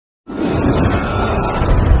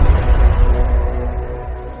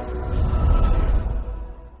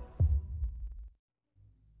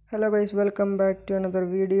Hello guys, welcome back to another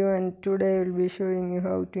video, and today I will be showing you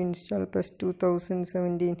how to install PES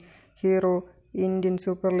 2017 Hero Indian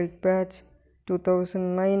Super League patch,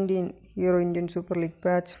 2019 Hero Indian Super League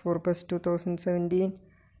patch for PES 2017,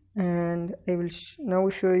 and I will now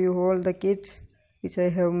show you all the kits which I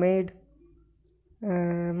have made.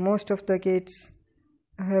 Most of the kits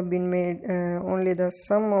have been made, only the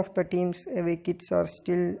some of the teams away kits are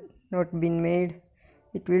still not been made.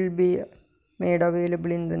 It will be made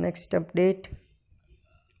available in the next update.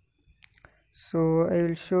 So I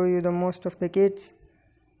will show you the most of the kits,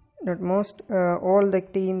 not most, all the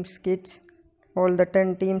teams kits. All the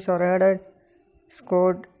 10 teams are added,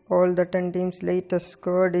 squad, all the 10 teams latest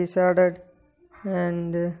squad is added,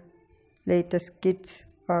 and latest kits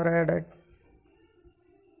are added.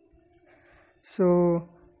 So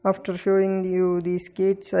after showing you these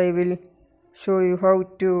kits, I will show you how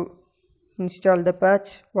to install the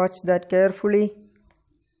patch. Watch that carefully.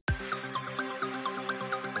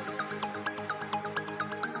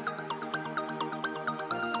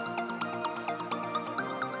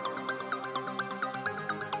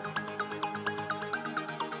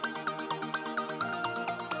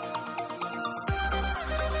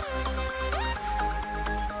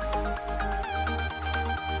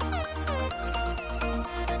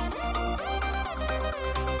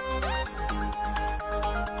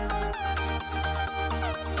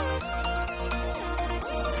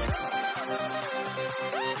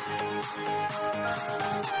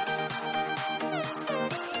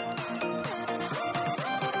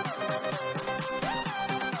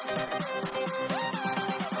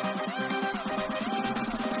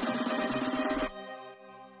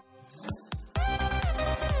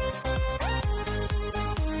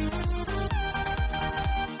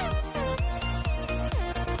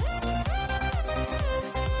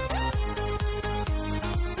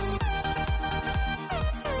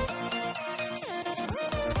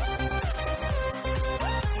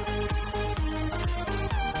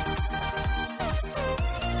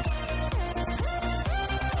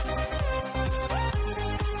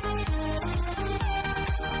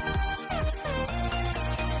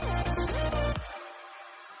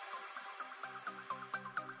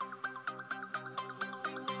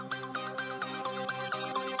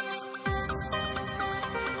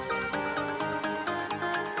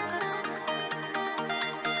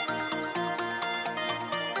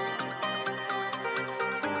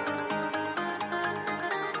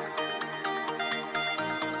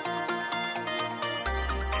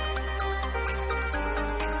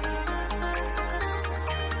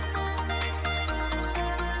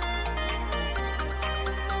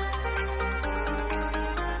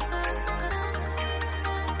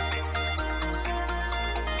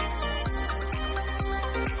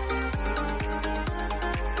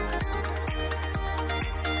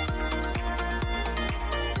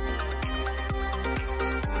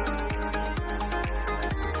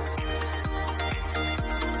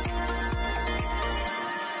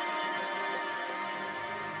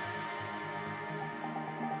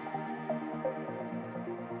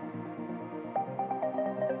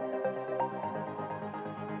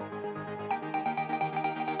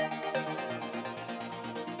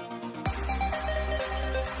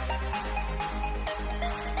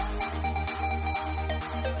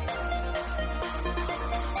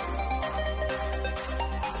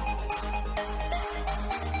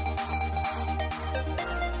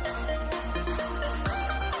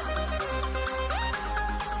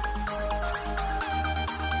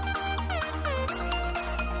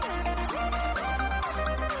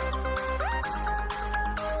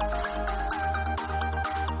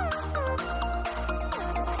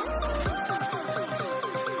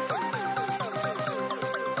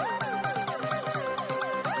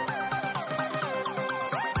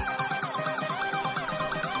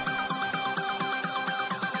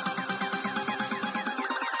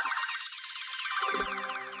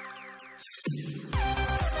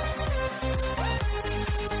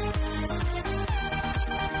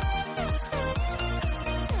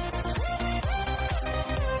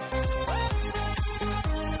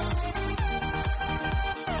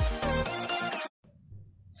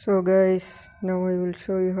 So guys, now I will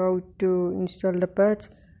show you how to install the patch.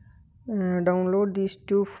 Download these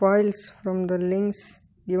two files from the links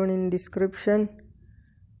given in description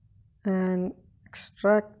and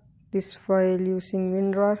extract this file using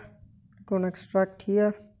WinRAR. Gonna extract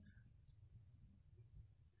here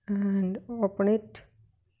and open it.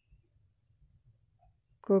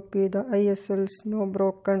 Copy the ISL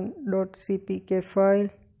snowbroken.cpk file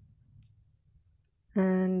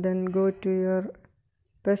and then go to your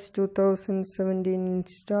PES 2017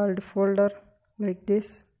 installed folder like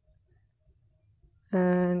this.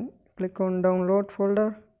 and click on download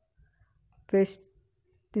folder. Paste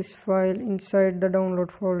this file inside the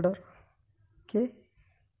download folder. Okay,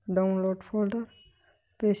 download folder,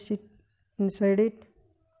 paste it inside it.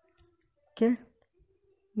 Okay,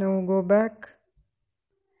 now go back,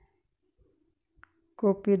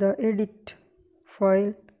 copy the edit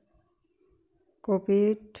file,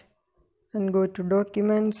 copy it and go to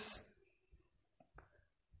documents,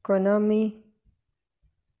 Konami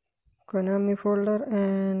folder,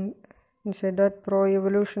 and inside that Pro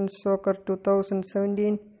Evolution Soccer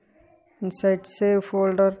 2017, inside save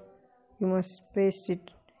folder you must paste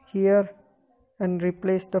it here and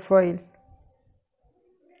replace the file.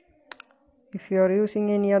 If you are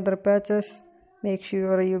using any other patches, make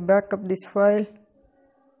sure you back up this file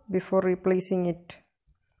before replacing it.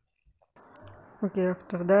 Okay,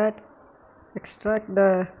 after that, extract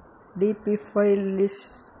the DP file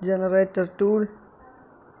list generator tool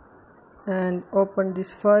and open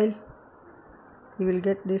this file. You will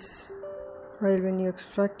get this file when you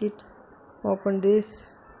extract it. Open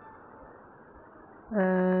this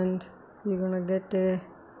and you're gonna get a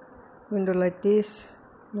window like this.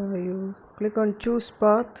 Now you click on choose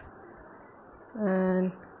path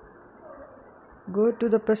and go to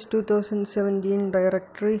the PES 2017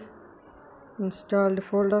 directory, install the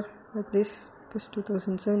folder like this, PES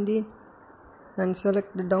 2017, and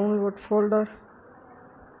select the download folder.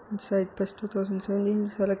 Inside PES 2017,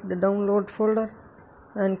 select the download folder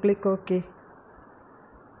and click OK. You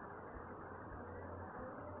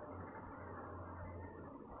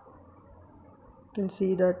can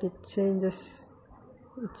see that it changes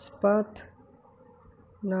its path.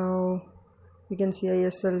 Now you can see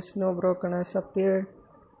ISL snowbroken has appeared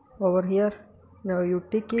over here. Now you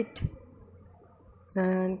tick it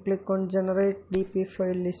and click on generate DP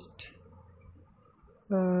file list.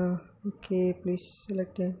 Okay, please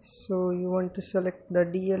select it. So you want to select the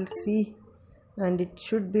DLC and it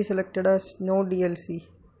should be selected as no DLC.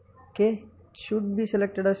 Okay, it should be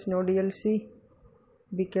selected as no DLC.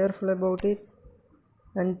 Be careful about it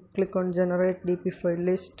and click on generate DP file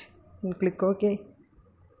list and click OK.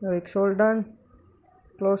 Now it's all done.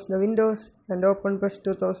 Close the windows and open PES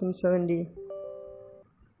 2017.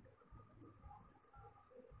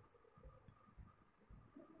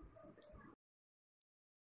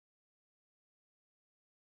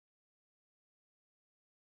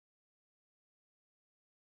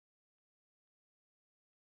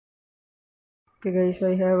 Okay guys,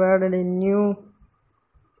 I have added a new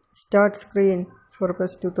start screen for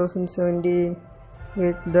PES 2017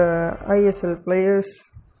 with the ISL players.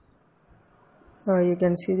 You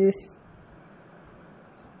can see this,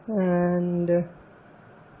 and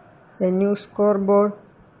a new scoreboard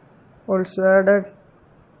also added.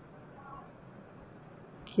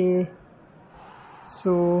 Okay,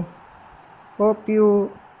 so hope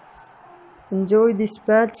you enjoy this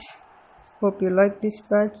patch, hope you like this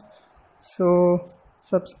patch. So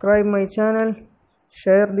subscribe my channel,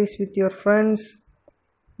 share this with your friends,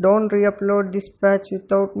 don't re-upload this patch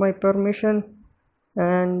without my permission,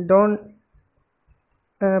 and don't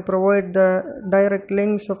provide the direct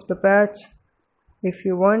links of the patch. If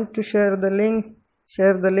you want to share the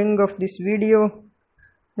link of this video,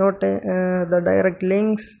 not the direct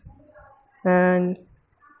links. And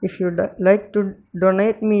if you like to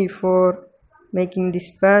donate me for making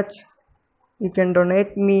this patch, you can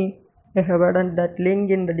donate me. I have added that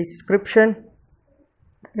link in the description.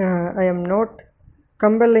 I am not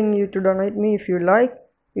compelling you to donate me. If you like,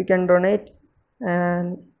 you can donate,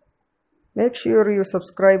 and make sure you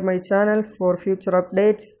subscribe my channel for future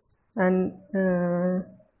updates and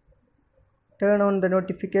turn on the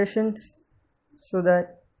notifications so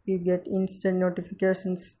that you get instant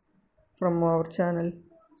notifications from our channel.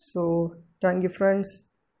 So thank you friends,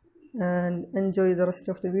 and enjoy the rest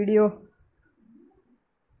of the video.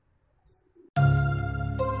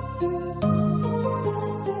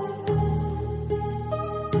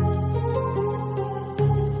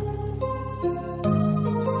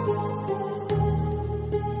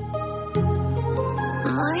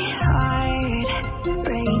 My heart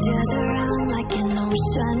rages around like an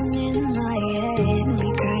ocean in my head,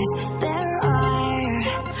 because there are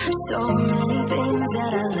so many things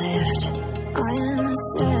that I left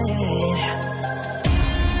unsaid.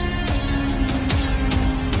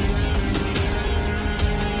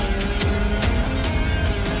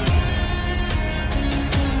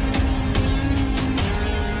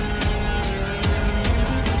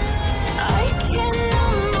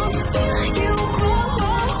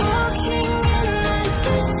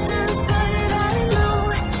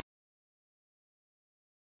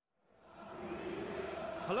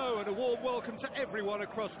 welcome to everyone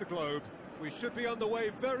across the globe. We should be on the way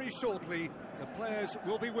very shortly. The players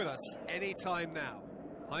will be with us any time now.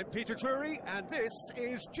 I'm Peter Drury, and this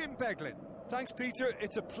is Jim Beglin. Thanks, Peter.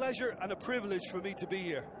 It's a pleasure and a privilege for me to be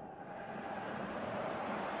here.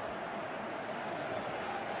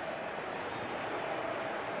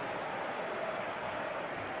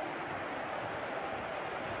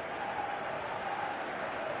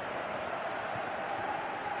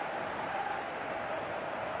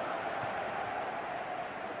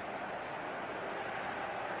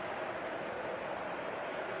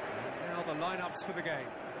 The lineups for the game.